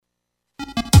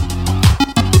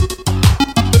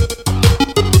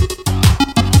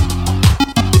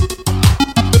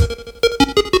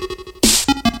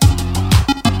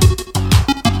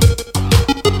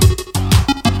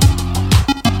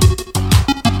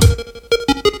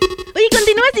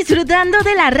seguimos disfrutando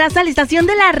de La Raza, la estación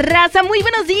de La Raza. Muy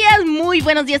buenos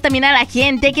días también a la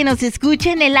gente que nos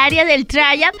escucha en el área del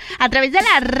Triad a través de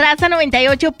La Raza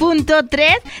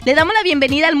 98.3. Le damos la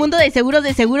bienvenida al mundo de Seguros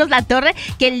La Torre,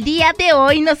 que el día de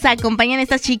hoy nos acompañan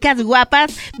estas chicas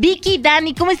guapas, Vicky y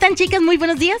Dani. ¿Cómo están, chicas? Muy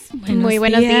buenos días. Muy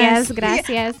buenos días,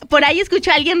 gracias. Por ahí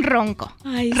escucho a alguien ronco.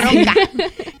 Ay, ronca.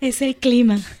 Es el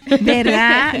clima.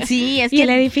 ¿Verdad? Sí, es y que el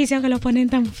edificio que lo ponen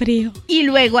tan frío. Y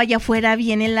luego allá afuera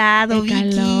bien helado, el Vicky.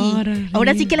 Calor.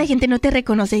 Ahora sí que la gente no te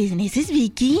reconoce. Dicen, ¿ese es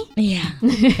Vicky? Ya,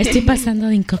 estoy pasando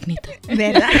de incógnito.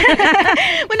 ¿Verdad?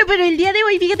 Bueno, pero el día de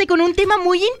hoy, fíjate, con un tema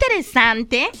muy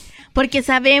interesante. Porque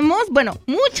sabemos, bueno,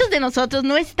 muchos de nosotros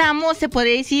no estamos, se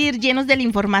puede decir, llenos de la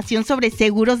información sobre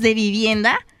seguros de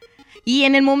vivienda. Y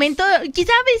en el momento,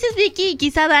 quizá a veces Vicky,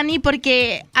 quizá Dani,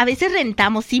 porque a veces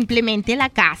rentamos simplemente la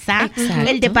casa,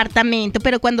 el departamento,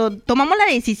 pero cuando tomamos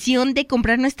la decisión de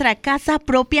comprar nuestra casa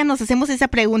propia, nos hacemos esa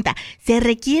pregunta: ¿se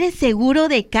requiere seguro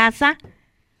de casa?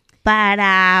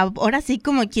 Para, ahora sí,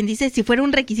 como quien dice, si fuera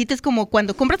un requisito, es como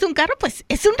cuando compras un carro, pues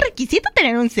es un requisito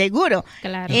tener un seguro.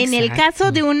 Claro. En el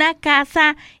caso de una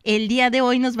casa, el día de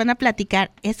hoy nos van a platicar,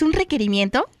 ¿es un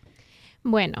requerimiento?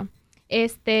 Bueno,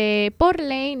 por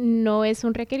ley no es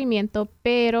un requerimiento,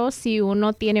 pero si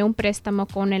uno tiene un préstamo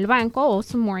con el banco o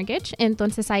su mortgage,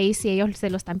 entonces ahí sí ellos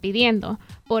se lo están pidiendo,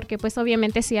 porque pues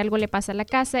obviamente si algo le pasa a la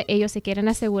casa, ellos se quieren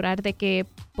asegurar de que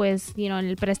pues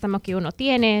el préstamo que uno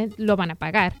tiene lo van a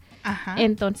pagar. Ajá.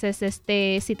 Entonces,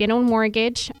 si tiene un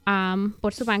mortgage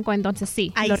por su banco, entonces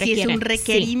sí, ahí lo sí requieren. Es un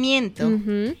requerimiento. Sí.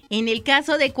 Uh-huh. En el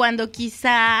caso de cuando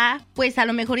quizá, pues a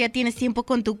lo mejor ya tienes tiempo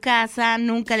con tu casa,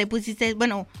 nunca le pusiste,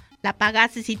 bueno, la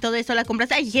pagaste y todo eso, la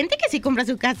compraste. Hay gente que sí compra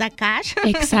su casa cash.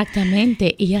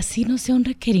 Exactamente, y así no sea un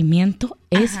requerimiento,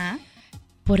 es, Ajá.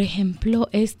 por ejemplo,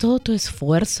 es todo tu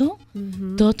esfuerzo,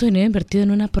 todo tu dinero invertido en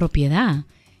una propiedad.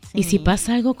 Sí. Y si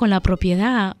pasa algo con la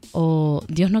propiedad o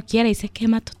Dios no quiera y se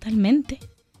quema totalmente.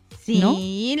 Sí, ¿no?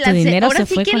 Ahora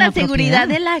sí que la seguridad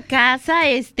de la casa,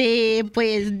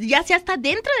 pues ya sea hasta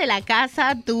dentro de la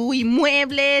casa, tu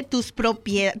inmueble, tus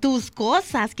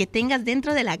cosas que tengas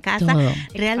dentro de la casa, todo.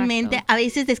 Realmente Exacto. A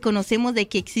veces desconocemos de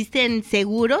que existen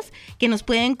seguros que nos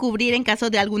pueden cubrir en caso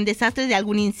de algún desastre, de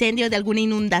algún incendio, de alguna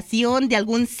inundación, de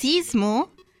algún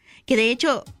sismo. Que de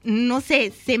hecho, no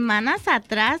sé, semanas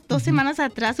atrás, 2 semanas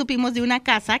atrás, supimos de una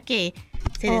casa que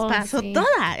se despasó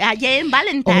toda, allá en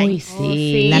Valentine. Uy,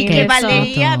 sí, la que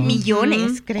valía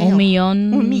millones, creo.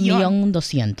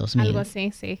 1,200,000. Algo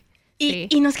así, sí.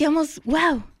 Y nos quedamos,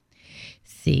 wow.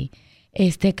 Sí.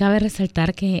 Cabe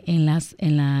resaltar que en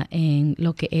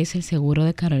lo que es el seguro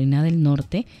de Carolina del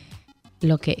Norte,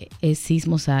 lo que es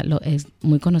sismos, es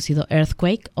muy conocido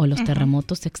earthquake o los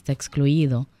terremotos está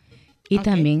excluido. Y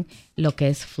también lo que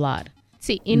es flood.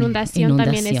 Sí, inundación.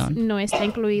 También no está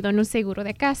incluido en un seguro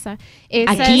de casa.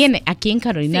 Aquí en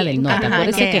Carolina del Norte. Ajá, por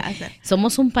eso que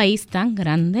somos un país tan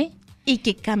grande. Y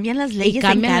que cambian las leyes en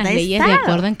cada estado. Cambian las leyes de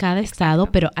acuerdo en cada estado,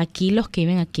 Exacto. pero aquí los que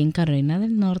viven aquí en Carolina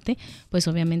del Norte, pues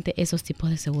obviamente esos tipos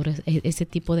de seguros, ese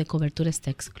tipo de cobertura está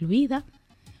excluida.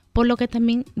 Por lo que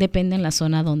también depende en la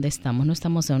zona donde estamos. No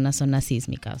estamos en una zona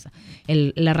sísmica. O sea,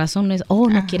 la razón no es,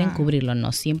 no quieren cubrirlo.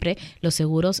 No, siempre los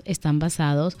seguros están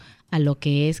basados a lo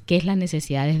que es las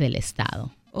necesidades del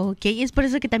Estado. Ok, es por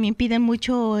eso que también piden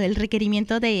mucho el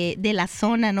requerimiento de la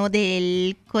zona, ¿no?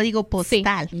 Del código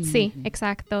postal. Sí,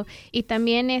 exacto. Y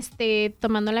también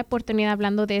tomando la oportunidad,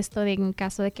 hablando de esto, de en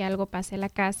caso de que algo pase a la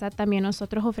casa, también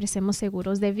nosotros ofrecemos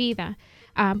seguros de vida.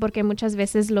 Porque muchas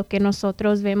veces lo que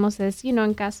nosotros vemos es,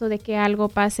 en caso de que algo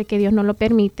pase que Dios no lo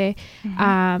permite,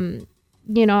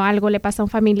 algo le pasa a un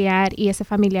familiar y ese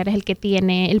familiar es el que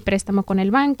tiene el préstamo con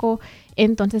el banco.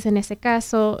 Entonces, en ese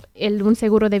caso, un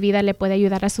seguro de vida le puede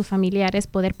ayudar a sus familiares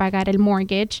poder pagar el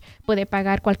mortgage, puede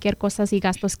pagar cualquier cosa y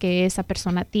gastos que esa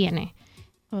persona tiene.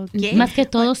 Okay. Más que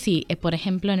todo, si, por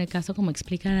ejemplo, en el caso, como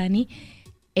explica Dani,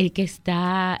 el que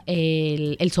está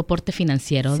el soporte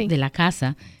financiero de la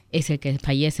casa es el que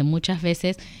fallece. Muchas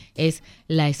veces es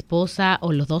la esposa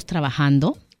o los dos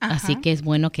trabajando, así que es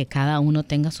bueno que cada uno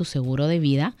tenga su seguro de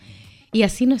vida. Y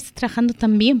así no esté trabajando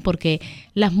también, porque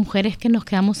las mujeres que nos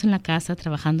quedamos en la casa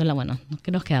trabajando, las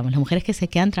mujeres que se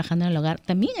quedan trabajando en el hogar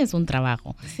también es un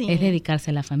trabajo. Sí. Es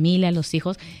dedicarse a la familia, a los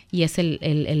hijos, y es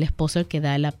el esposo el que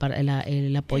da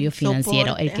el apoyo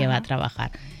financiero, el que va a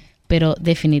trabajar. Pero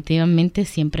definitivamente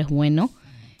siempre es bueno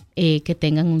que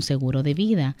tengan un seguro de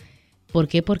vida. ¿Por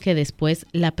qué? Porque después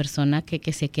la persona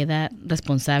que se queda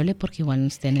responsable, porque igual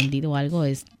esté en el dedo o algo,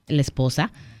 es la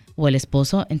esposa o el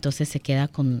esposo, entonces se queda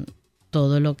con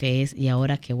todo lo que es, ¿y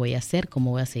ahora qué voy a hacer?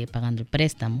 ¿Cómo voy a seguir pagando el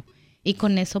préstamo? Y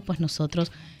con eso, pues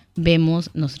nosotros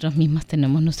mismas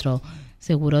tenemos nuestro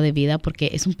seguro de vida,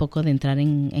 porque es un poco de entrar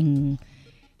de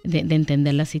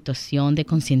entender la situación, de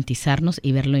concientizarnos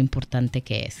y ver lo importante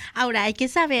que es. Ahora, hay que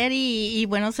saber, y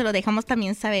bueno, se lo dejamos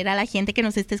también saber a la gente que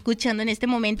nos está escuchando en este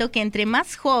momento, que entre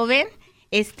más joven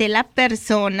esté la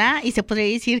persona, y se podría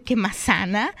decir que más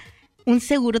sana, un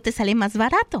seguro te sale más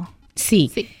barato.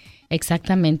 Sí.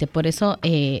 Exactamente. Por eso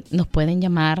nos pueden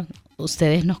llamar.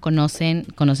 Ustedes nos conocen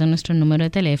nuestro número de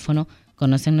teléfono,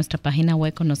 conocen nuestra página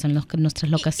web, conocen nuestras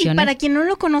locaciones. Y para quien no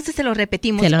lo conoce, se lo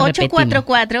repetimos.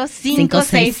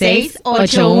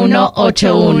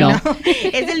 844-566-8181.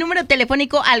 Es el número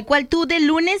telefónico al cual tú de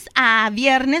lunes a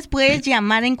viernes puedes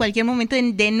llamar en cualquier momento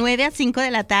de 9 a 5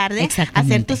 de la tarde.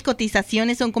 Hacer tus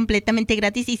cotizaciones, son completamente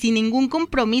gratis y sin ningún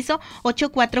compromiso.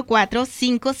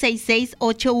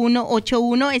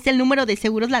 844-566-8181 es el número de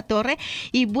Seguros La Torre.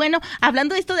 Y bueno,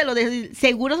 hablando de esto de lo de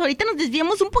seguros, ahorita nos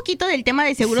desviamos un poquito del tema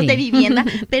de seguros de vivienda.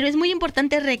 Pero es muy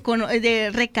importante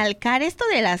recalcar esto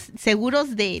de los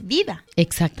seguros de vida.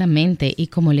 Exactamente. Y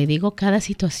como le digo, cada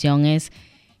situación es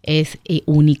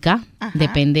única. Ajá.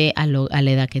 Depende a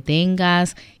la edad que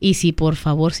tengas. Y si por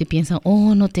favor, si piensan,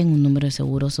 no tengo un número de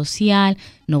seguro social,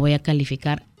 no voy a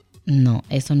calificar. No,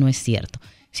 eso no es cierto.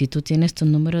 Si tú tienes tu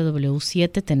número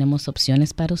W7, tenemos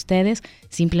opciones para ustedes.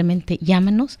 Simplemente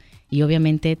llámanos y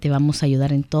obviamente te vamos a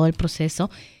ayudar en todo el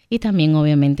proceso. Y también,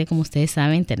 obviamente, como ustedes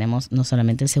saben, tenemos no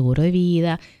solamente el seguro de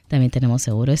vida, también tenemos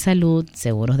seguro de salud,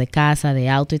 seguros de casa, de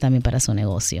auto y también para su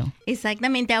negocio.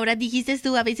 Exactamente. Ahora dijiste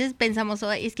tú, a veces pensamos,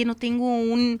 es que no tengo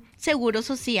un seguro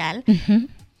social. Uh-huh.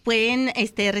 Pueden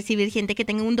recibir gente que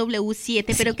tenga un W7,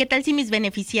 sí. Pero ¿qué tal si mis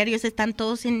beneficiarios están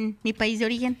todos en mi país de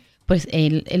origen? Pues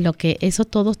eso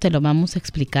todos te lo vamos a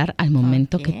explicar al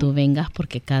momento que tú vengas,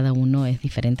 porque cada uno es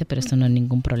diferente, pero eso no es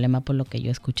ningún problema por lo que yo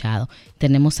he escuchado.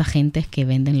 Tenemos agentes que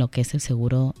venden lo que es el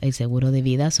seguro de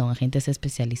vida, son agentes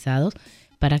especializados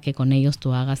para que con ellos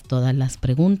tú hagas todas las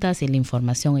preguntas y la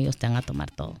información, ellos te van a tomar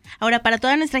todo. Ahora, para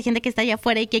toda nuestra gente que está allá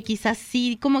afuera y que quizás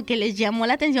sí como que les llamó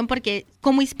la atención, porque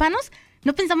como hispanos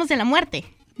no pensamos en la muerte.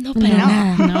 No, para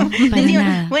nada.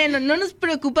 Bueno, no nos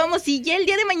preocupamos. Si ya el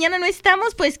día de mañana no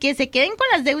estamos, pues que se queden con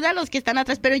las deudas los que están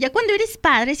atrás. Pero ya cuando eres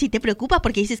padre sí te preocupa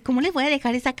porque dices, ¿cómo le voy a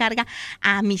dejar esa carga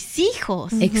a mis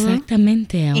hijos?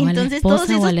 Exactamente, entonces, a la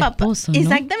esposa o al esposo, ¿no?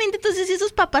 Exactamente, entonces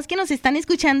esos papás que nos están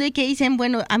escuchando y que dicen,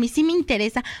 bueno, a mí sí me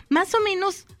interesa, más o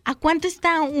menos, ¿a cuánto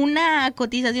está una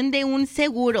cotización de un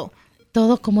seguro?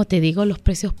 Todo, como te digo, los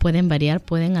precios pueden variar.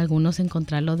 Pueden algunos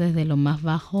encontrarlo desde lo más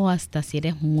bajo hasta si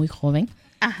eres muy joven.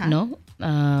 Ajá. ¿No?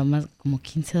 Más como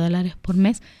 $15 por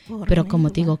mes. Pero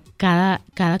como te digo, cada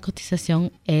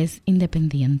cotización es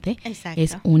independiente. Exacto.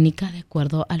 Es única de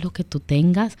acuerdo a lo que tú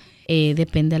tengas.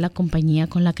 Depende de la compañía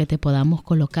con la que te podamos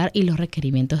colocar y los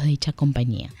requerimientos de dicha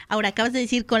compañía. Ahora, acabas de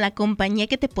decir con la compañía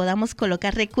que te podamos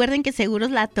colocar. Recuerden que Seguros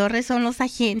La Torre son los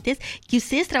agentes que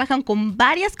ustedes trabajan con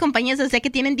varias compañías, o sea que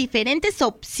tienen diferentes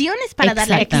opciones para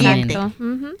darle al cliente.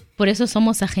 Uh-huh. Por eso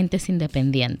somos agentes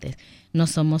independientes. No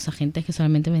somos agentes que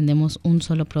solamente vendemos un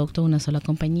solo producto, una sola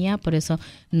compañía. Por eso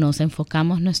nos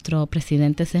enfocamos, nuestro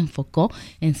presidente se enfocó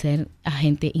en ser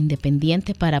agente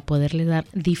independiente para poderle dar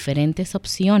diferentes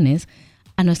opciones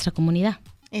a nuestra comunidad.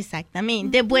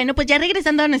 Exactamente. Bueno, pues ya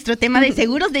regresando a nuestro tema de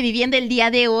seguros de vivienda el día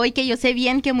de hoy, que yo sé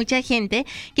bien que mucha gente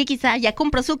que quizá ya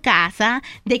compró su casa,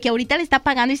 de que ahorita le está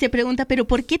pagando y se pregunta, pero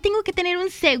 ¿por qué tengo que tener un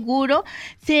seguro?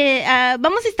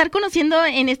 Vamos a estar conociendo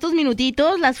en estos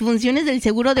minutitos las funciones del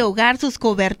seguro de hogar, sus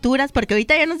coberturas, porque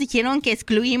ahorita ya nos dijeron que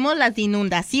excluimos las de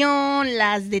inundación,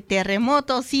 las de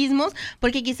terremotos, sismos,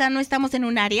 porque quizá no estamos en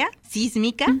un área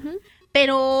sísmica. Uh-huh.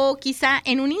 Pero quizá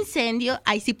en un incendio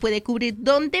ahí sí puede cubrir.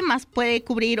 ¿Dónde más puede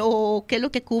cubrir o qué es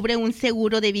lo que cubre un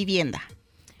seguro de vivienda?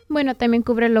 Bueno, también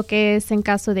cubre lo que es en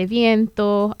caso de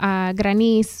viento,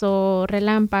 granizo,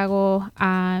 relámpago.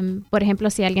 Por ejemplo,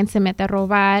 si alguien se mete a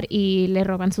robar y le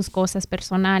roban sus cosas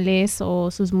personales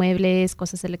o sus muebles,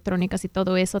 cosas electrónicas y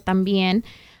todo eso también.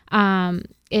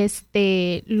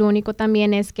 Lo único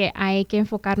también es que hay que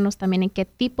enfocarnos también en qué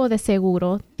tipo de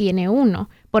seguro tiene uno,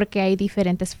 porque hay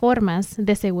diferentes formas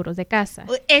de seguros de casa.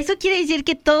 Eso quiere decir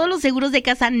que todos los seguros de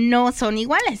casa no son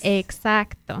iguales.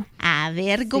 Exacto. A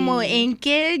ver, como en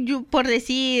qué, por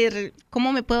decir,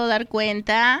 ¿cómo me puedo dar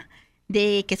cuenta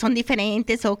de que son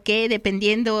diferentes o qué?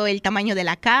 Dependiendo el tamaño de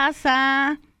la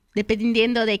casa,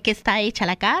 dependiendo de qué está hecha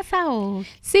la casa o...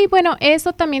 Sí, bueno,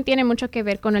 eso también tiene mucho que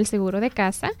ver con el seguro de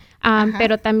casa,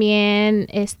 pero también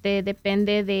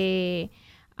depende de,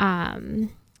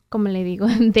 ¿cómo le digo?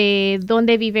 De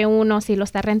dónde vive uno, si lo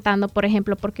está rentando, por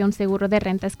ejemplo, porque un seguro de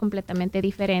renta es completamente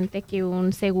diferente que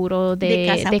un seguro de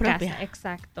casa.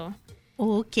 Exacto.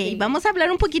 Ok, sí. Vamos a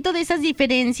hablar un poquito de esas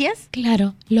diferencias.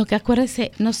 Claro, lo que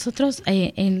acuérdese, nosotros,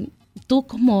 tú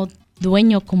como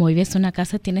dueño, como vives en una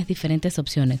casa, tienes diferentes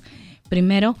opciones.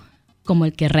 Primero, como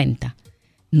el que renta.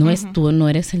 Tú no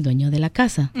eres el dueño de la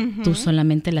casa. Tú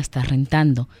solamente la estás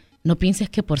rentando. No pienses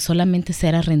que por solamente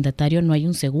ser arrendatario no hay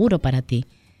un seguro para ti.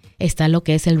 Está lo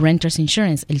que es el Renter's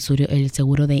Insurance, el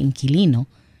seguro de inquilino.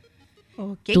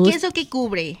 ¿Qué es eso que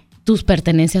cubre? Tus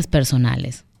pertenencias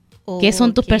personales. ¿Qué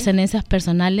son tus pertenencias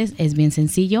personales? Es bien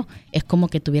sencillo. Es como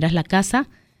que tuvieras la casa,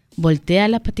 voltea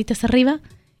las patitas arriba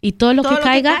y todo lo que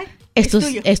caiga es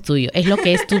tuyo. Es lo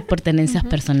que es tus pertenencias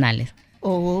personales.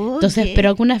 Entonces, pero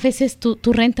algunas veces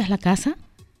tú rentas la casa,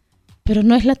 pero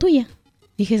no es la tuya.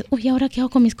 Dices, uy, ¿ahora qué hago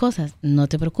con mis cosas? No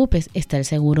te preocupes, está el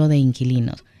seguro de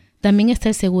inquilinos. También está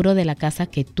el seguro de la casa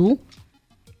que tú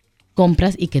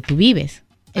compras y que tú vives.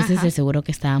 Ese es el seguro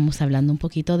que estábamos hablando un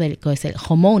poquito del que es el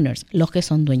homeowners, los que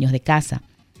son dueños de casa.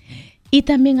 Y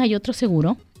también hay otro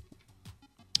seguro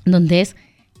donde es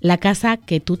la casa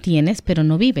que tú tienes pero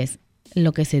no vives,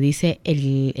 lo que se dice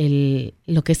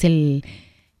lo que es el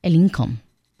income,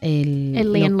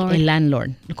 el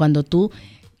landlord. Cuando tú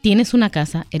tienes una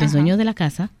casa, eres dueño de la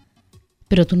casa,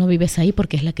 pero tú no vives ahí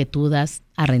porque es la que tú das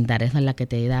a rentar, es la que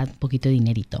te da un poquito de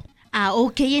dinerito.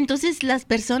 Entonces las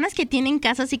personas que tienen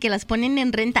casas y que las ponen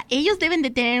en renta, ellos deben de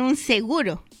tener un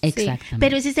seguro. Exactamente. Sí.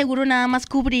 Pero ese seguro nada más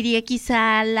cubriría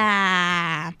quizá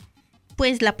la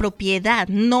propiedad,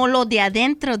 no lo de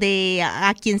adentro de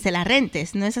a quien se la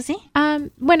rentes, ¿no es así?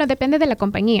 Bueno, depende de la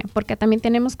compañía, porque también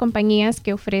tenemos compañías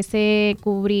que ofrecen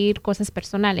cubrir cosas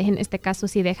personales. En este caso,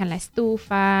 si dejan la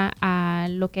estufa,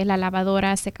 lo que es la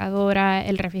lavadora, secadora,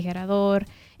 el refrigerador.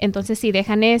 Entonces, si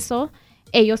dejan eso,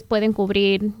 ellos pueden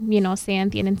cubrir, tienen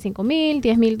 $5,000,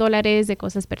 $10,000 de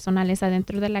cosas personales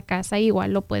adentro de la casa,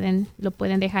 igual lo pueden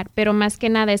dejar, pero más que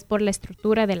nada es por la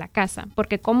estructura de la casa,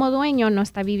 porque como dueño no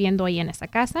está viviendo ahí en esa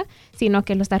casa, sino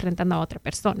que lo está rentando a otra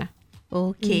persona.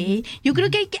 Yo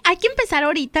creo que hay que empezar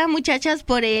ahorita, muchachas,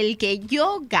 por el que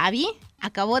yo, Gaby,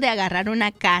 acabo de agarrar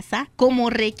una casa como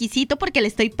requisito porque le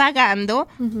estoy pagando,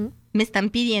 me están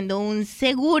pidiendo un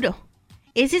seguro.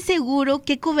 Ese seguro,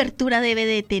 ¿qué cobertura debe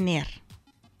de tener?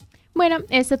 Bueno,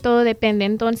 eso todo depende.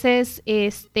 Entonces,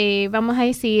 vamos a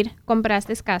decir,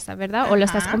 compraste casa, ¿verdad? O lo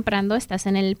estás comprando, estás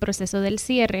en el proceso del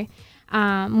cierre.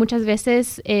 Muchas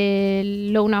veces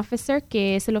el loan officer,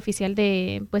 que es el oficial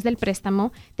del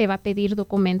préstamo, te va a pedir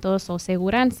documentos o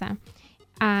seguranza.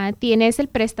 Tienes el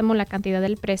préstamo, la cantidad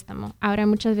del préstamo. Ahora,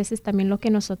 muchas veces también lo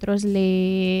que nosotros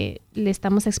le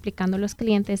estamos explicando a los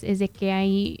clientes es de que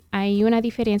hay una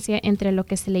diferencia entre lo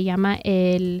que se le llama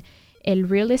el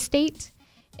real estate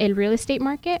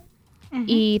market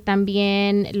y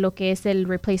también lo que es el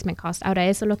replacement cost. Ahora,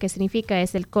 eso lo que significa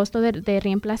es el costo de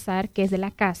reemplazar, que es de la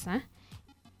casa,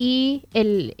 y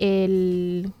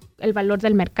el valor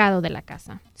del mercado de la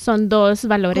casa. Son dos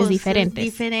valores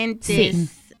diferentes. Sí.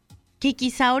 Que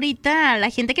quizá ahorita la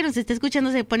gente que nos está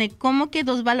escuchando se pone, ¿cómo que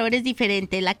dos valores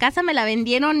diferentes? La casa me la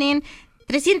vendieron en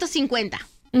 $350.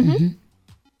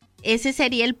 Ese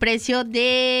sería el precio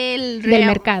del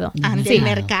mercado. Del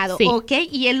mercado. Sí. Ok,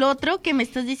 y el otro que me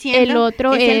estás diciendo el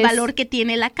otro es el valor que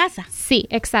tiene la casa. Sí,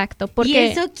 exacto. ¿Y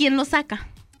eso quién lo saca?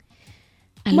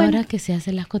 A la hora que se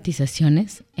hacen las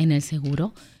cotizaciones en el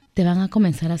seguro, te van a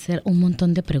comenzar a hacer un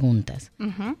montón de preguntas.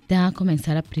 Te van a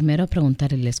comenzar primero a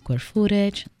preguntar el square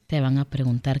footage, te van a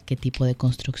preguntar qué tipo de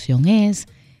construcción es,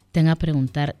 te van a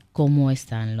preguntar cómo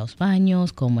están los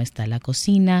baños, cómo está la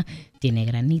cocina, tiene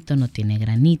granito, no tiene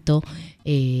granito,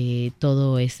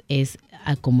 todo es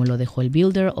como lo dejó el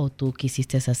builder o tú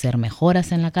quisiste hacer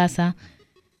mejoras en la casa.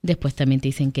 Después también te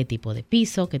dicen qué tipo de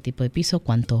piso,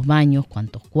 cuántos baños,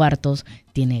 cuántos cuartos,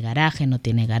 tiene garaje, no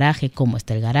tiene garaje, cómo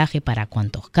está el garaje, para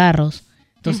cuántos carros.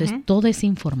 Entonces, toda esa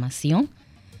información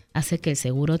hace que el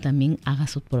seguro también haga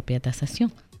su propia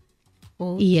tasación.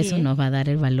 Y eso nos va a dar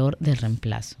el valor del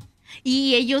reemplazo.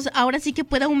 Y ellos ahora sí que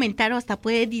puede aumentar o hasta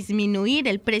puede disminuir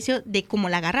el precio de cómo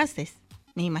la agarraste,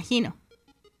 me imagino.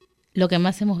 Lo que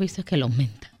más hemos visto es que lo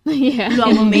aumenta. Lo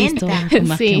aumenta. Que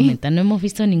aumenta. No hemos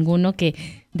visto ninguno que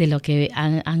de lo que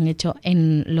han hecho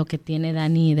en lo que tiene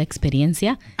Dani de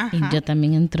experiencia. Y yo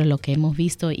también entre lo que hemos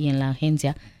visto y en la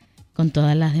agencia con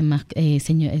todas las demás,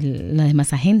 las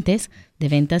demás agentes de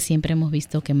ventas, siempre hemos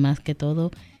visto que más que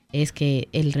todo es que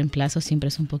el reemplazo siempre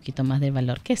es un poquito más de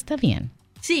valor, que está bien.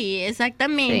 Sí,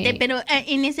 exactamente, sí. Pero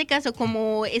en ese caso,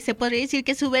 como se podría decir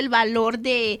que sube el valor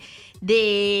de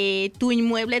tu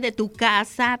inmueble, de tu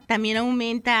casa, ¿también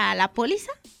aumenta la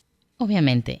póliza?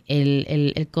 Obviamente,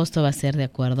 el costo va a ser de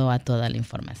acuerdo a toda la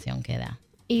información que da.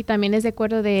 Y también es de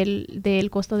acuerdo del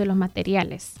costo de los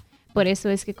materiales. Por eso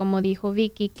es que, como dijo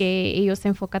Vicky, que ellos se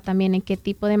enfocan también en qué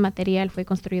tipo de material fue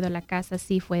construido la casa,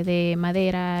 si fue de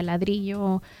madera,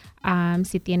 ladrillo,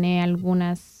 si tiene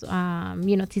algunas,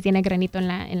 si tiene granito en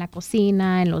la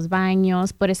cocina, en los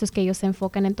baños. Por eso es que ellos se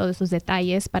enfocan en todos esos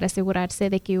detalles para asegurarse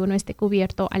de que uno esté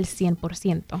cubierto al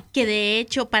 100%. Que de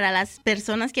hecho, para las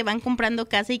personas que van comprando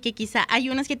casa y que quizá hay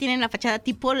unas que tienen la fachada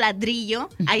tipo ladrillo,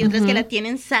 hay otras que la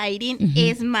tienen siding,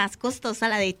 es más costosa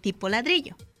la de tipo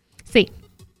ladrillo.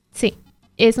 Sí,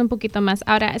 es un poquito más.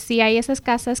 Ahora, sí hay esas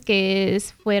casas que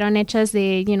fueron hechas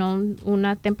de,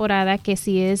 una temporada que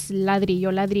sí es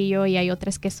ladrillo, y hay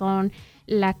otras que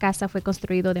la casa fue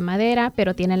construido de madera,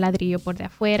 pero tiene ladrillo por de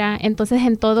afuera. Entonces,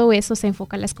 en todo eso se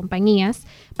enfocan las compañías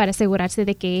para asegurarse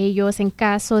de que ellos, en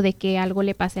caso de que algo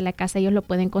le pase a la casa, ellos lo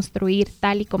pueden construir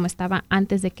tal y como estaba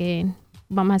antes de que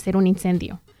vamos a hacer un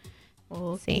incendio.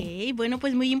 Ok, bueno,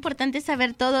 pues muy importante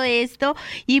saber todo esto.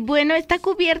 Y bueno, está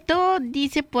cubierto,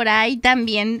 dice por ahí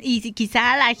también, y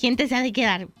quizá la gente se ha de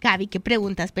quedar, Gaby, ¿qué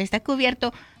preguntas? Pero está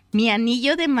cubierto mi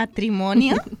anillo de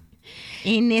matrimonio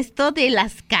en esto de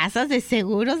las casas, de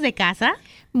seguros de casa.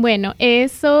 Bueno,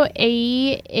 eso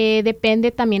ahí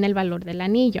depende también el valor del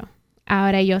anillo.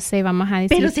 Ahora yo sé, vamos a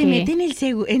decir. Pero se mete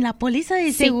en la póliza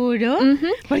de seguro,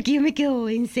 porque yo me quedo,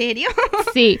 ¿en serio?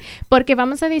 Sí, porque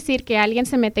vamos a decir que alguien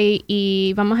se mete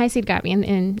y vamos a decir, Gaby,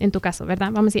 en tu caso, ¿verdad?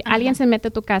 Vamos a decir, alguien se mete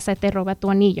a tu casa y te roba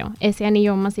tu anillo. Ese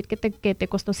anillo, vamos a decir que te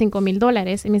costó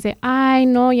 $5,000. Y me dice, ay,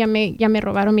 no, ya me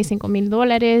robaron mis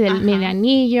 $5,000, mi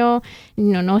anillo,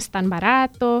 no es tan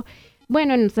barato.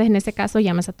 Bueno, entonces en ese caso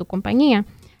llamas a tu compañía.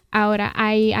 Ahora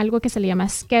hay algo que se le llama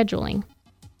scheduling.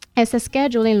 Ese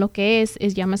scheduling lo que es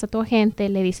llamas a tu agente,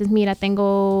 le dices, mira,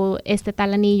 tengo este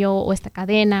tal anillo o esta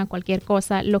cadena, cualquier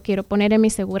cosa, lo quiero poner en mi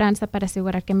seguranza para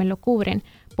asegurar que me lo cubren.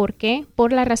 ¿Por qué?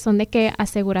 Por la razón de que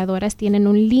aseguradoras tienen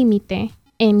un límite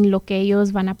en lo que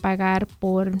ellos van a pagar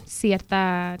por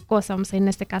cierta cosa, vamos a decir en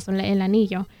este caso el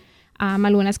anillo.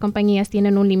 Algunas compañías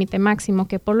tienen un límite máximo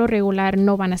que por lo regular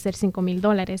no van a ser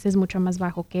 $5,000, es mucho más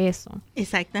bajo que eso.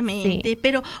 Exactamente, sí.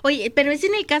 Pero es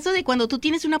en el caso de cuando tú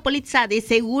tienes una póliza de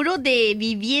seguro de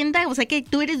vivienda, o sea que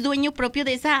tú eres dueño propio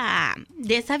de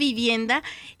esa vivienda,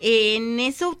 en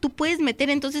eso tú puedes meter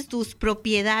entonces tus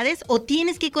propiedades o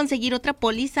tienes que conseguir otra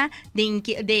póliza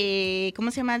de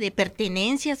 ¿cómo se llama? De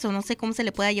pertenencias o no sé cómo se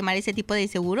le pueda llamar ese tipo de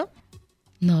seguro.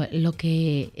 No, lo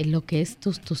que es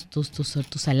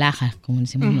tus alhajas, como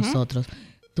decimos nosotros,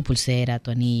 tu pulsera,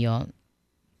 tu anillo,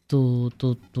 tu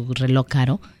reloj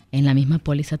caro, en la misma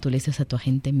póliza tú le dices a tu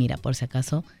agente, mira, por si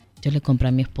acaso, yo le compré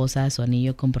a mi esposa su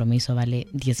anillo de compromiso vale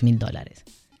 $10,000,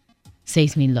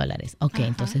 $6,000. Ok,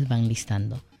 entonces van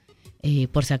listando.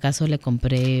 Por si acaso le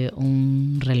compré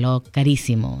un reloj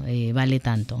carísimo, vale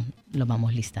tanto, lo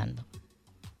vamos listando.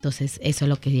 Entonces, eso es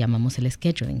lo que llamamos el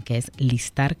scheduling, que es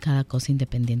listar cada cosa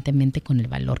independientemente con el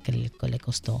valor que le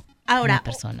costó a la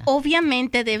persona.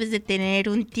 Obviamente debes de tener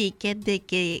un ticket de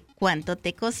que cuánto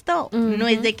te costó. No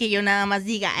es de que yo nada más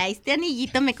diga, este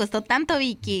anillito me costó tanto,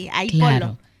 Vicky, ahí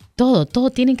claro, ponlo.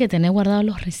 Todo tienen que tener guardados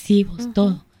los recibos,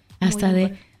 todo. Hasta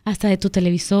de tu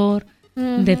televisor,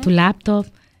 de tu laptop,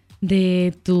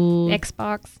 de tu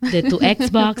Xbox, de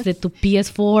tu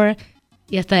PS4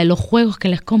 y hasta de los juegos que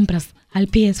les compras al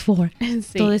PS4.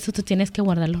 Sí. Todo eso tú tienes que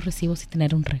guardar los recibos y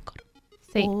tener un récord.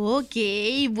 Sí. Ok,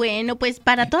 bueno, pues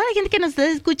para toda la gente que nos está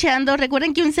escuchando,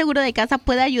 recuerden que un seguro de casa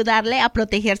puede ayudarle a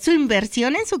proteger su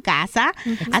inversión en su casa,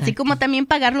 así como también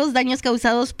pagar los daños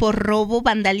causados por robo,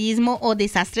 vandalismo o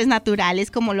desastres naturales,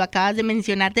 como lo acabas de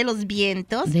mencionar, de los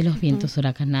vientos. De los vientos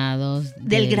huracanados.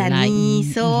 Del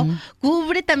granizo.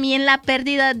 Cubre también la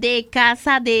pérdida de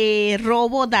casa, de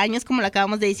robo, daños, como lo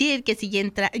acabamos de decir, que si ya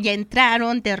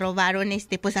entraron, te robaron,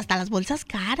 pues hasta las bolsas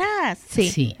caras.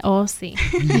 Sí. Oh, sí.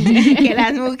 Que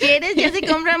las mujeres ya se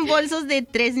compran bolsos de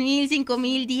 $3,000,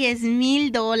 $5,000,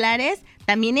 $10,000.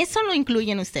 También eso lo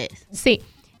incluyen ustedes. Sí,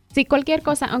 cualquier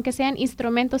cosa, aunque sean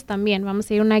instrumentos también. Vamos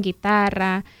a ir una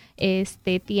guitarra,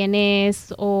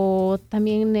 tienes, o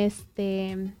también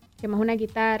que más una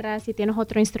guitarra, si tienes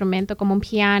otro instrumento como un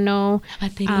piano,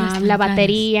 la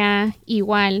batería,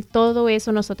 igual, todo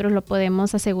eso nosotros lo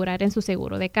podemos asegurar en su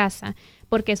seguro de casa,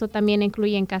 porque eso también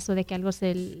incluye en caso de que algo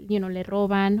le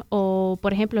roban, o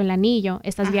por ejemplo el anillo,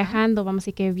 estás viajando, vamos a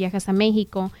decir que viajas a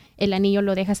México, el anillo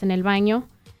lo dejas en el baño,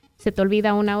 se te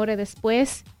olvida una hora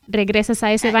después, regresas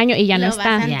a ese baño y ya no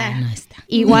está. Ya no está.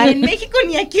 Igual. Ni en México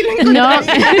ni aquí lo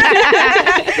encontraría.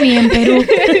 No. Ni en Perú.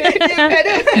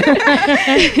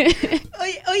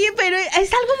 Oye, pero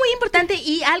es algo muy importante interesante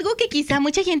y algo que quizá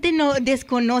mucha gente no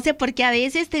desconoce porque a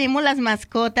veces tenemos las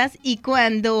mascotas y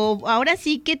cuando ahora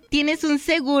sí que tienes un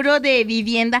seguro de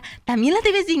vivienda, también la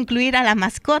debes de incluir a la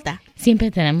mascota.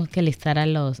 Siempre tenemos que listar a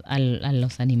los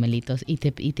animalitos y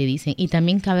te dicen, y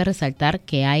también cabe resaltar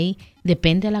que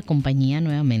depende de la compañía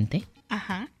nuevamente,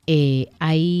 Ajá.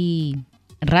 Hay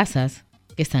razas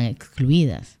que están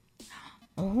excluidas.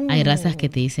 Oh. Hay razas que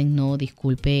te dicen, no,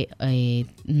 disculpe,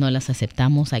 no las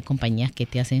aceptamos. Hay compañías que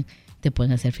te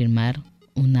pueden hacer firmar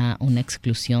una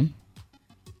exclusión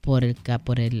por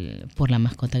la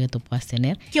mascota que tú puedas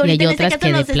tener. Y hay otras este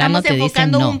que de plano te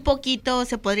dicen no. Un poquito,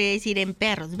 se podría decir, en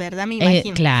perros, ¿verdad? Me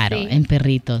imagino. Claro, sí. En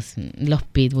perritos, los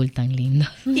pitbull tan lindos.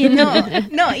 Y y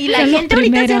la gente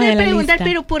ahorita se debe preguntar,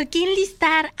 pero ¿por qué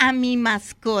enlistar a mi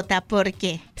mascota? ¿Por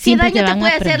qué? ¿Qué Siempre daño te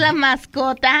puede hacer la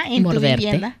mascota en morderte. tu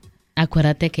vivienda?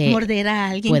 Acuérdate que morder a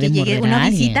alguien puede que llegue morder una a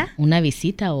alguien, visita. una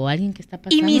visita o alguien que está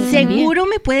pasando. ¿Y mi también. seguro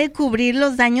me puede cubrir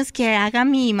los daños que haga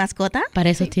mi mascota? Para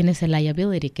eso tienes el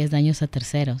liability, que es daños a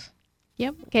terceros.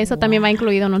 Yep, que eso también va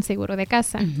incluido en un seguro de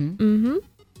casa. Ujú.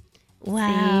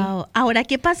 Wow. Ahora,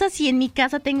 ¿qué pasa si en mi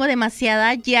casa tengo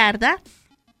demasiada yarda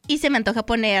y se me antoja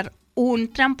poner un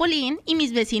trampolín y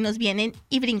mis vecinos vienen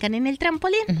y brincan en el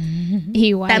trampolín?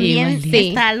 Igual. También sí.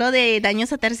 está lo de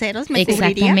daños a terceros, ¿me cubriría?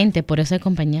 Exactamente, por eso hay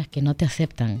compañías que no te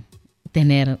aceptan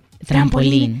tener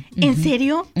trampolín. ¿En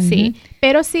serio? Sí,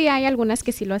 pero sí hay algunas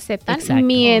que sí lo aceptan. Exacto.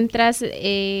 Mientras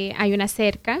hay una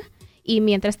cerca y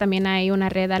mientras también hay una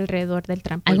red alrededor del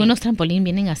trampolín. Algunos trampolín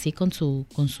vienen así con su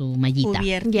mallita.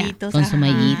 Cubiertitos. Con su ajá.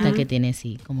 mallita que tiene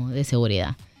así como de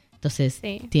seguridad. Entonces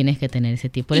tienes que tener ese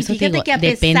tipo. Por Y eso te fíjate digo, que a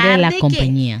depende pesar de la de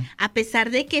compañía. A pesar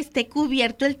de que esté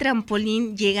cubierto el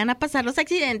trampolín, llegan a pasar los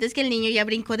accidentes que el niño ya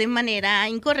brincó de manera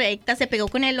incorrecta, se pegó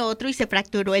con el otro y se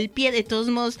fracturó el pie. De todos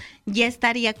modos, ya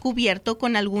estaría cubierto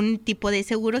con algún tipo de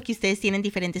seguro que ustedes tienen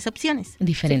diferentes opciones.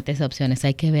 Diferentes opciones.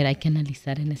 Hay que ver, hay que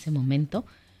analizar en ese momento.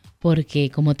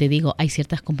 Porque, como te digo, hay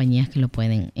ciertas compañías que lo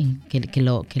pueden,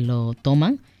 que lo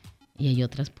toman. Y hay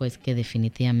otras pues que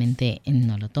definitivamente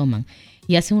no lo toman.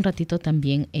 Y hace un ratito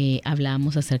también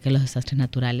hablábamos acerca de los desastres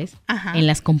naturales. Ajá. En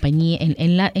las compañías,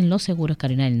 en los seguros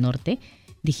Carolina del Norte,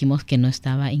 dijimos que no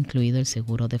estaba incluido el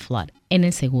seguro de flood en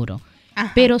el seguro.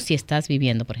 Ajá. Pero si estás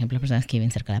viviendo, por ejemplo, las personas que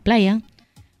viven cerca de la playa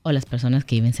o las personas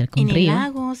que viven cerca de un río,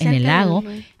 en el lago,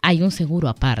 hay un seguro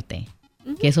aparte,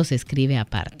 que eso se escribe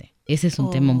aparte. Ese es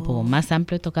un tema un poco más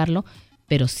amplio de tocarlo,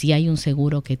 pero sí hay un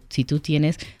seguro que si tú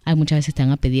tienes, muchas veces te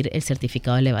van a pedir el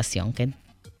certificado de elevación, que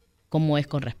cómo es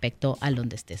con respecto a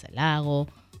donde estés al lago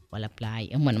o a la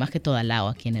playa, bueno, más que todo al lago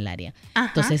aquí en el área. Ajá.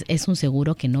 Entonces es un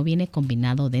seguro que no viene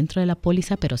combinado dentro de la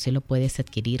póliza, pero sí lo puedes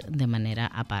adquirir de manera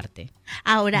aparte.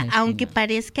 Ahora, aunque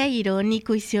parezca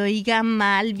irónico y se oiga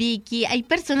mal, Vicky, hay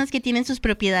personas que tienen sus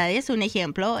propiedades. Un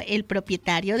ejemplo, el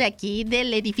propietario de aquí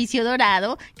del edificio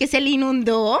dorado que se le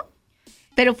inundó,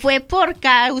 pero fue por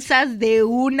causas de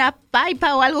una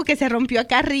pipa o algo que se rompió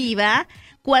acá arriba.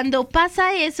 Cuando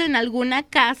pasa eso en alguna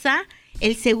casa,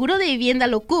 el seguro de vivienda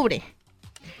lo cubre.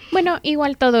 Bueno,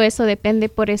 igual todo eso depende,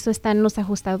 por eso están los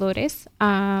ajustadores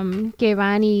que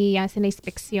van y hacen la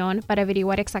inspección para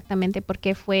averiguar exactamente por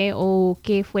qué fue o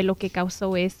qué fue lo que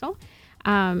causó eso.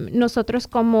 Nosotros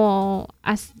como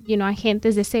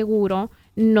agentes de seguro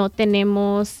no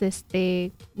tenemos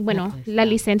la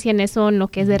licencia en eso, en lo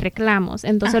que es de reclamos.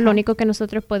 Entonces, Ajá. lo único que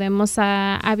nosotros podemos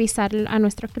avisar a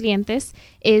nuestros clientes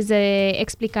es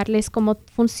explicarles cómo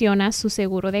funciona su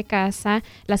seguro de casa,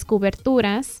 las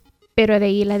coberturas, pero de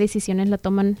ahí las decisiones la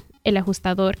toman el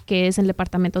ajustador, que es el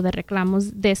departamento de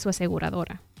reclamos de su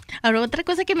aseguradora. Ahora, otra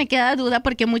cosa que me queda duda,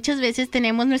 porque muchas veces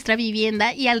tenemos nuestra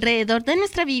vivienda y alrededor de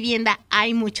nuestra vivienda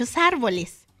hay muchos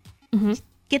árboles. Ujú.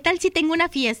 ¿Qué tal si tengo una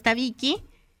fiesta, Vicky?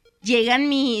 Llegan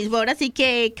ahora sí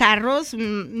que carros,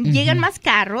 llegan más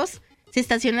carros, se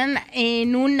estacionan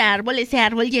en un árbol, ese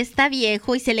árbol ya está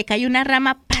viejo y se le cae una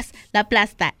rama, ¡paz!, la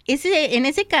aplasta. En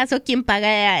ese caso, ¿quién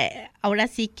paga ahora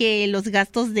sí que los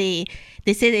gastos de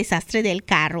ese desastre del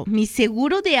carro? ¿Mi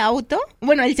seguro de auto?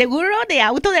 Bueno, el seguro de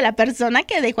auto de la persona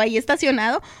que dejó ahí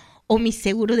estacionado o mi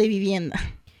seguro de vivienda.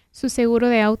 Su seguro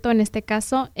de auto, en este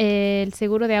caso, el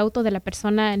seguro de auto de la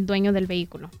persona, el dueño del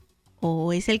vehículo.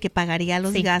 ¿O es el que pagaría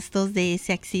los gastos de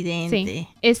ese accidente?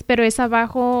 Sí, pero es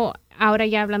abajo, ahora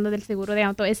ya hablando del seguro de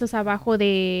auto, eso es abajo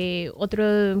de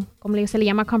otro, ¿cómo se le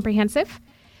llama? Comprehensive.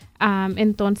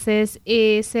 Entonces,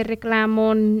 ese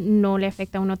reclamo no le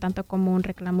afecta a uno tanto como un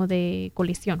reclamo de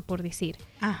colisión, por decir.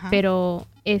 Ajá. Pero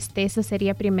eso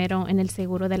sería primero en el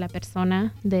seguro de la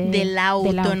persona. Del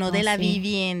auto, no de la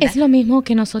vivienda. Es lo mismo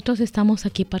que nosotros estamos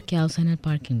aquí parqueados en el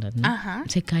parking lot, ¿no? Ajá.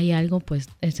 Se cae algo, pues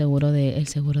el seguro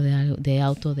de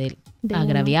auto del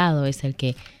agraviado es el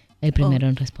que el primero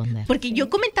en responder. Porque yo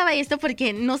comentaba esto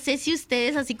porque no sé si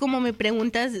ustedes, así como me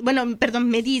preguntas,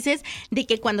 me dices de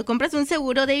que cuando compras un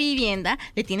seguro de vivienda,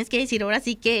 le tienes que decir ahora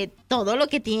sí que todo lo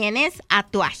que tienes a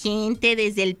tu agente,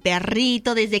 desde el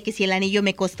perrito, desde que si el anillo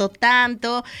me costó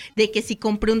tanto, de que si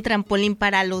compré un trampolín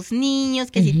para los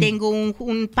niños, que si tengo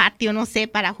un patio, no sé,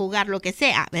 para jugar, lo que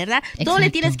sea, ¿verdad? Exacto. Todo le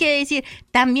tienes que decir.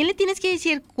 También le tienes que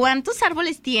decir cuántos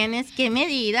árboles tienes, qué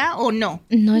medida o no.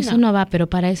 No, eso no va, pero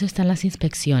para eso están las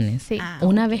inspecciones. Sí.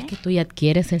 Una vez que tú ya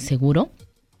adquieres el seguro,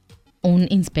 un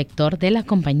inspector de la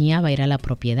compañía va a ir a la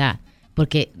propiedad,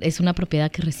 porque es una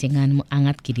propiedad que recién han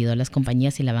adquirido las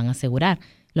compañías y la van a asegurar.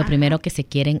 Lo primero que se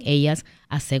quieren ellas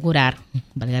asegurar,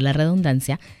 valga la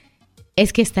redundancia,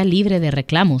 es que está libre de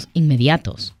reclamos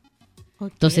inmediatos.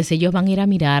 Okay. Entonces ellos van a ir a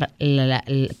mirar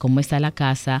cómo está la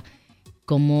casa,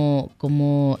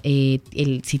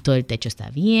 si todo el techo está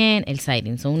bien, el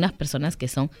siding. Son unas personas que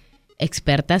son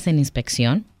expertas en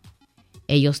inspección.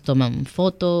 Ellos toman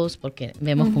fotos, porque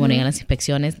vemos cómo llegan las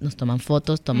inspecciones, nos toman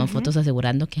fotos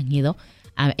asegurando que han ido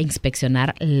a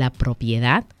inspeccionar la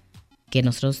propiedad que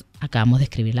nosotros acabamos de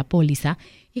escribir la póliza,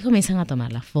 y comienzan a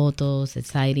tomar las fotos, el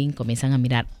siding, comienzan a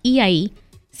mirar. Y ahí,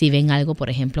 si ven algo, por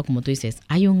ejemplo, como tú dices,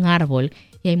 hay un árbol,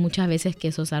 y hay muchas veces que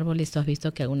esos árboles, tú has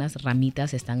visto que algunas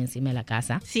ramitas están encima de la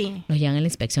casa. Sí. Nos llegan a la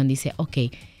inspección, dice,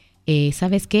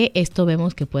 ¿sabes qué? Esto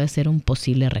vemos que puede ser un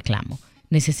posible reclamo.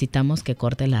 Necesitamos que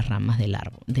corte las ramas del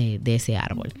árbol, de ese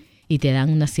árbol. Y te dan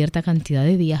una cierta cantidad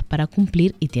de días para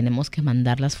cumplir y tenemos que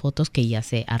mandar las fotos que ya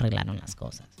se arreglaron las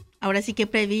cosas. Ahora sí que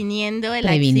previniendo el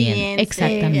accidente.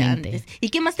 Exactamente. ¿Y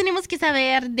qué más tenemos que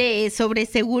saber sobre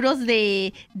seguros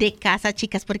de casa,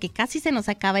 chicas? Porque casi se nos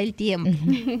acaba el tiempo.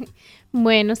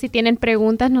 Bueno, si tienen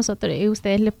preguntas,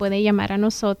 ustedes le pueden llamar a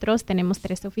nosotros. Tenemos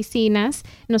 3 oficinas.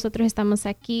 Nosotros estamos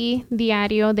aquí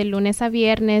diario de lunes a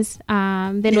viernes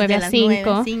de 9 a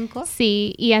 5.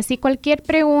 Sí, y así cualquier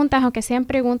pregunta, aunque sean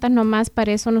preguntas nomás,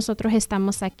 para eso nosotros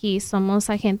estamos aquí. Somos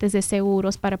agentes de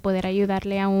seguros para poder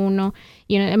ayudarle a uno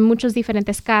y en muchos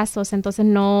diferentes casos. Entonces,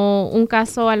 un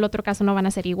caso al otro caso no van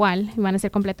a ser igual, van a ser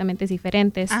completamente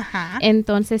diferentes. Ajá.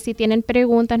 Entonces, si tienen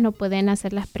preguntas, no pueden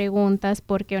hacer las preguntas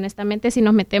porque honestamente si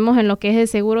nos metemos en lo que es el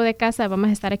seguro de casa, vamos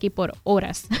a estar aquí por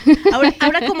horas.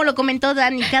 Ahora como lo comentó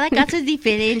Dani, cada caso es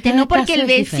diferente. No porque el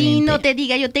vecino te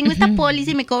diga, yo tengo esta póliza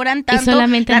y me cobran tanto,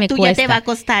 solamente la tuya cuesta. Te va a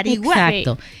costar igual.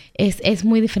 Exacto. Es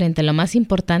muy diferente. Lo más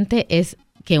importante es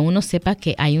que uno sepa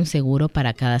que hay un seguro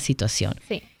para cada situación.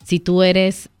 Sí. Si tú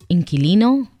eres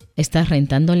inquilino, estás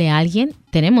rentándole a alguien,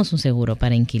 tenemos un seguro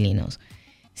para inquilinos.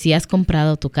 Si has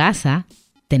comprado tu casa,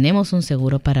 tenemos un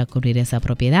seguro para cubrir esa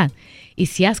propiedad. Y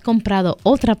si has comprado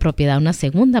otra propiedad, una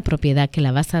segunda propiedad que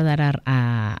la vas a dar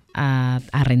a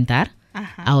rentar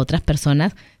a otras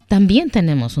personas, también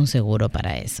tenemos un seguro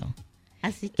para eso.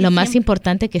 Así que lo más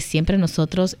importante que siempre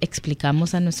nosotros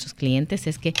explicamos a nuestros clientes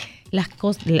es que las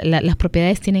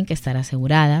propiedades tienen que estar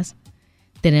aseguradas.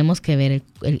 Tenemos que ver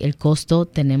el costo,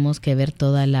 tenemos que ver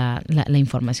toda la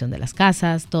información de las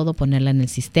casas, todo ponerla en el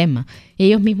sistema. Y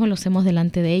ellos mismos lo hacemos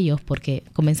delante de ellos porque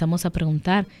comenzamos a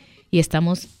preguntar y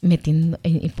estamos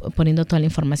poniendo toda la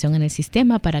información en el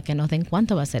sistema para que nos den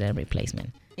cuánto va a ser el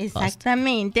replacement.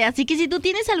 Exactamente. Así que si tú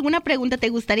tienes alguna pregunta, te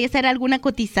gustaría hacer alguna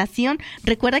cotización,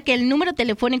 recuerda que el número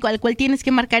telefónico al cual tienes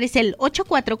que marcar es el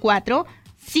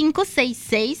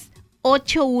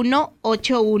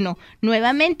 844-566-8181.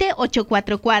 Nuevamente,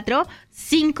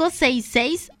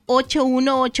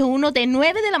 844-566-8181 de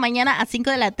 9 de la mañana a 5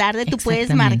 de la tarde. Tú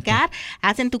puedes marcar,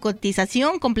 hacen tu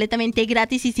cotización completamente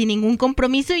gratis y sin ningún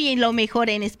compromiso y lo mejor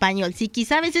en español. Si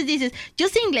quizá a veces dices, yo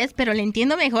sé inglés, pero le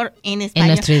entiendo mejor en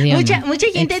español. En nuestro idioma. Mucha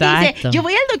gente dice, yo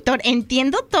voy al doctor,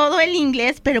 entiendo todo el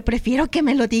inglés, pero prefiero que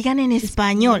me lo digan en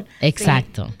español.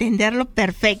 Exacto. Sí, entenderlo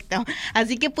perfecto.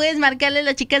 Así que puedes marcarle,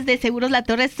 las chicas de Seguros La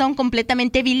Torre son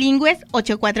completamente bilingües,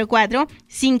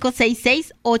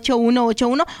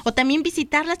 844-566-8181, o también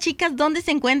visitarlas, chicas, ¿dónde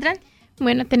se encuentran?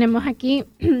 Bueno, tenemos aquí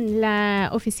la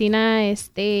oficina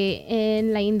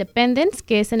en la Independence,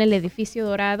 que es en el edificio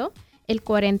dorado, el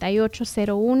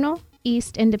 4801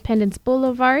 East Independence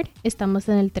Boulevard. Estamos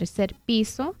en el 3er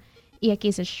piso y aquí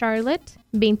es Charlotte,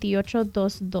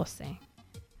 28212.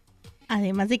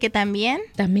 Además de que también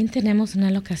tenemos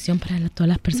una locación para todas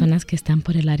las personas que están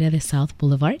por el área de South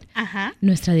Boulevard. Ajá.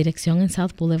 Nuestra dirección en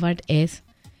South Boulevard es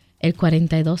el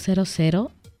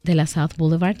 4200 de la South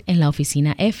Boulevard en la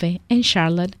oficina F en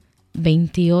Charlotte,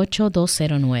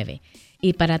 28209.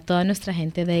 Y para toda nuestra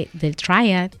gente del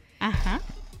Triad,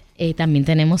 también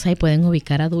tenemos ahí, pueden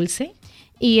ubicar a Dulce.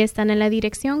 Y están en la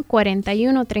dirección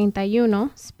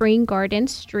 4131 Spring Garden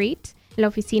Street, la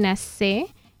oficina C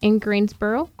en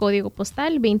Greensboro, código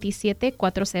postal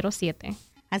 27407.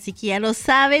 Así que ya lo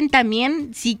saben.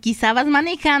 También, si quizá vas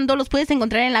manejando, los puedes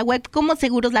encontrar en la web como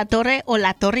Seguros La Torre o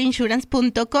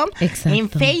latorreinsurance.com. Exacto. En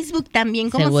Facebook también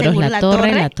como Seguros Seguros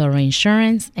La Torre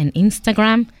Insurance. En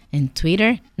Instagram, en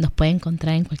Twitter, nos pueden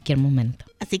encontrar en cualquier momento.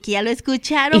 Así que ya lo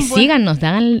escucharon. Y síganos,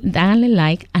 háganle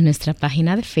like a nuestra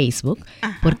página de Facebook,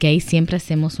 porque ahí siempre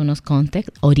hacemos unos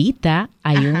contests. Ahorita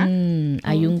hay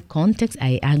un contest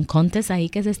ahí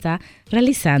que se está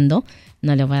realizando.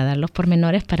 No les voy a dar los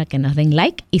pormenores para que nos den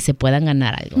like y se puedan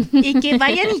ganar algo. Y que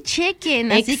vayan y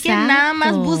chequen. Así que nada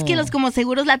más búsquenlos como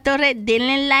Seguros La Torre,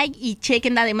 denle like y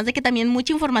chequen. Además de que también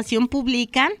mucha información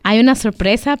publican. Hay una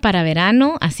sorpresa para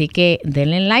verano, así que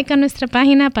denle like a nuestra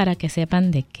página para que sepan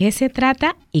de qué se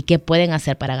trata y qué pueden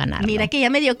hacer para ganarlo. Mira que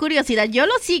ya me dio curiosidad. Yo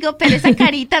lo sigo, pero esa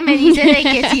carita me dice de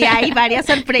que sí hay varias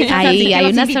sorpresas. Ahí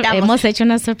así que hemos hecho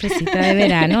una sorpresita de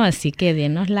verano, así que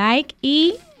denos like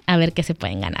y a ver qué se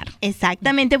pueden ganar.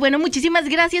 Exactamente. Bueno, muchísimas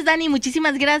gracias, Dani.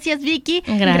 Muchísimas gracias, Vicky.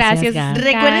 Gracias.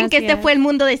 Recuerden que este fue el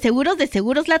mundo de Seguros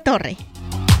La Torre.